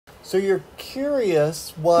So you're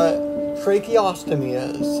curious what tracheostomy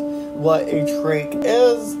is, what a trach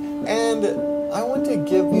is, and I want to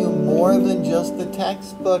give you more than just the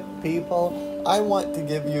textbook, people. I want to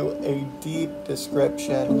give you a deep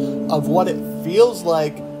description of what it feels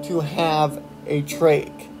like to have a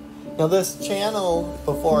trach. Now this channel,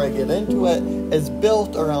 before I get into it, is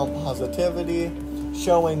built around positivity,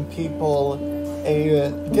 showing people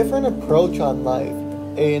a different approach on life,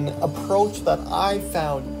 an approach that I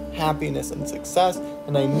found happiness and success,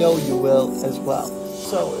 and I know you will as well.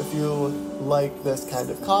 So if you like this kind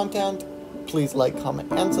of content, please like,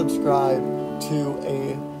 comment, and subscribe to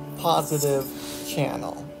a positive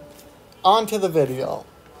channel. On to the video.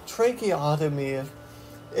 Tracheotomy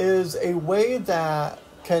is a way that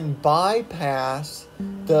can bypass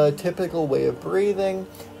the typical way of breathing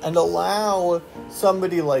and allow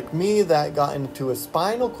somebody like me that got into a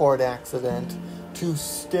spinal cord accident to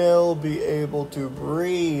still be able to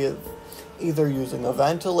breathe, either using a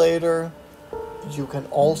ventilator. You can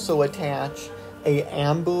also attach a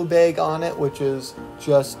ambu bag on it, which is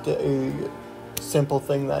just a simple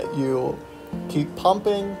thing that you keep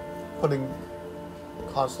pumping, putting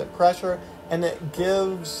constant pressure, and it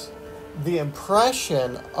gives the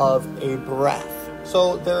impression of a breath.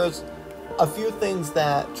 So there's a few things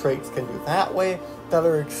that trachs can do that way that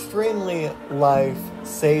are extremely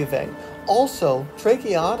life-saving. Also,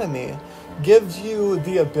 tracheotomy gives you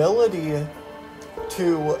the ability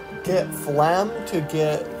to get phlegm, to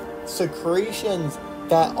get secretions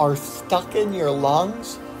that are stuck in your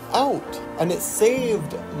lungs out. And it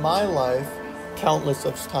saved my life countless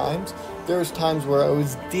of times. There's times where I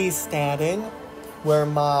was destatting, where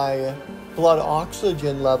my blood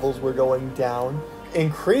oxygen levels were going down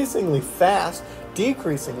increasingly fast,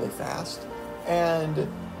 decreasingly fast, and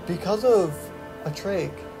because of a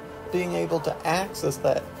trach being able to access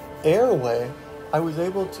that airway, I was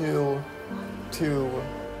able to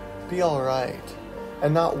be alright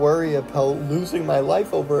and not worry about losing my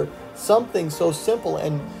life over something so simple.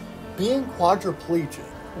 And being quadriplegic,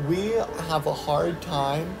 we have a hard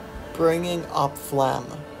time bringing up phlegm.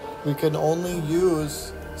 We can only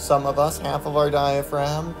use, some of us, half of our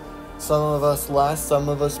diaphragm, some of us less, some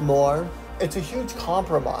of us more. It's a huge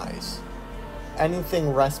compromise.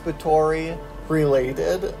 Anything respiratory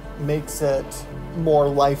related makes it more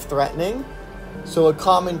life-threatening. So a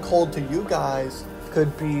common cold to you guys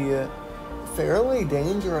could be fairly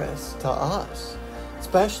dangerous to us,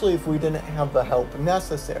 especially if we didn't have the help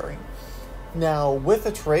necessary. Now, with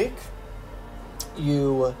a trach,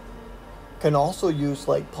 you can also use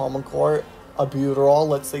like Pulmicort, albuterol.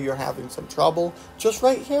 Let's say you're having some trouble, just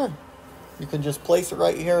right here. You can just place it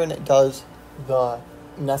right here and it does the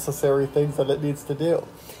necessary things that it needs to do.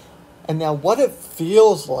 And now what it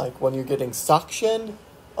feels like when you're getting suctioned,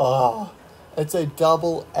 it's a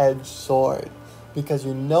double-edged sword, because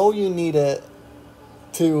you know you need it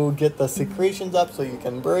to get the secretions up so you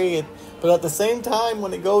can breathe, but at the same time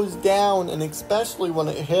when it goes down, and especially when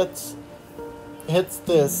it hits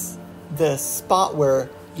this spot where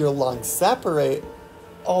your lungs separate,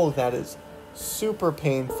 that is super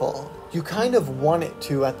painful. You kind of want it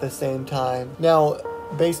to at the same time. Now,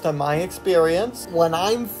 based on my experience, when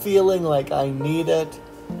I'm feeling like I need it,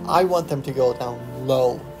 I want them to go down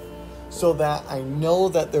low so that I know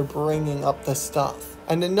that they're bringing up the stuff.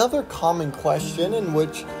 And another common question, in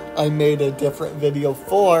which I made a different video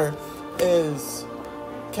for, is,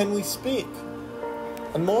 can we speak?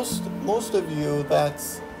 And most of you,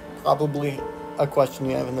 that's probably a question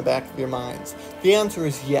you have in the back of your minds. The answer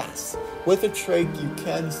is yes. With a trach, you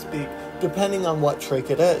can speak, depending on what trach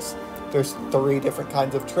it is. There's 3 different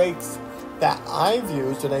kinds of trachs that I've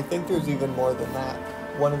used, and I think there's even more than that.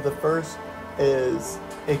 One of the first is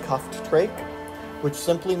a cuffed trach, which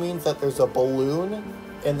simply means that there's a balloon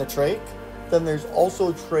in the trach. Then there's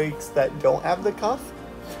also trachs that don't have the cuff.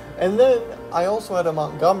 And then I also had a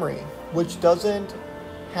Montgomery, which doesn't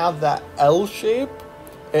have that L shape.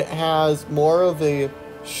 It has more of a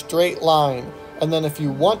straight line. And then if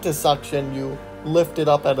you want to suction, you lift it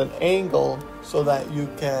up at an angle so that you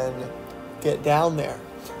can get down there.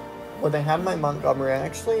 When I had my Montgomery, I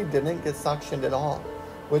actually didn't get suctioned at all,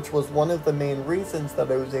 which was one of the main reasons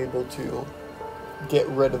that I was able to get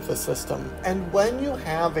rid of the system. And when you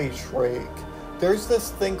have a trach, there's this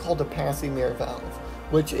thing called a Passimir valve,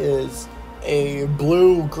 which is a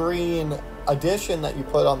blue-green addition that you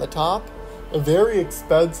put on the top. Very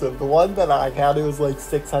expensive. The one that I had, it was like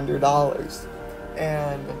 $600.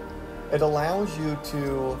 And it allows you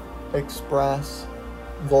to express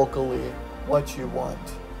vocally what you want.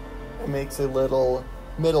 It makes a little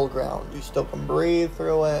middle ground. You still can breathe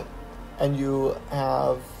through it, and you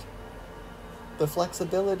have the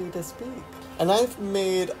flexibility to speak. And I've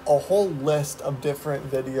made a whole list of different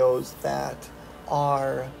videos that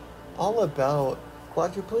are all about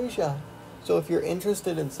quadriplegia. So if you're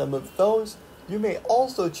interested in some of those, you may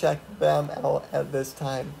also check them out at this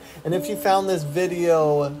time. And if you found this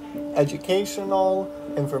video educational,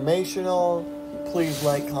 informational, please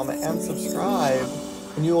like, comment, and subscribe,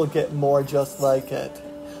 and you will get more just like it.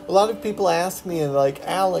 A lot of people ask me, like,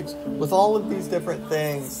 Alex, with all of these different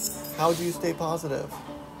things, how do you stay positive?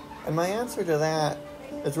 And my answer to that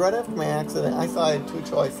is, right after my accident, I thought I had two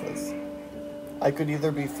choices. I could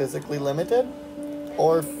either be physically limited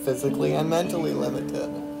or physically and mentally limited.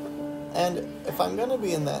 And if I'm going to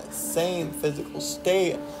be in that same physical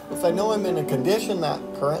state, if I know I'm in a condition that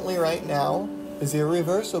currently right now is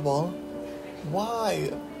irreversible,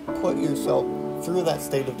 why put yourself through that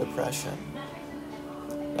state of depression?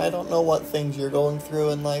 I don't know what things you're going through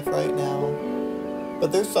in life right now,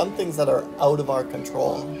 but there's some things that are out of our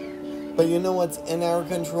control. But you know what's in our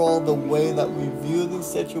control? The way that we view these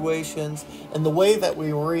situations and the way that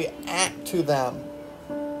we react to them.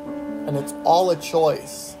 And it's all a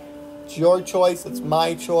choice. It's your choice, it's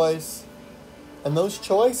my choice. And those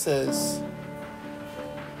choices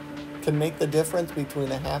can make the difference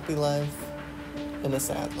between a happy life and a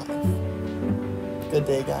sad life. Good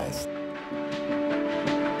day, guys.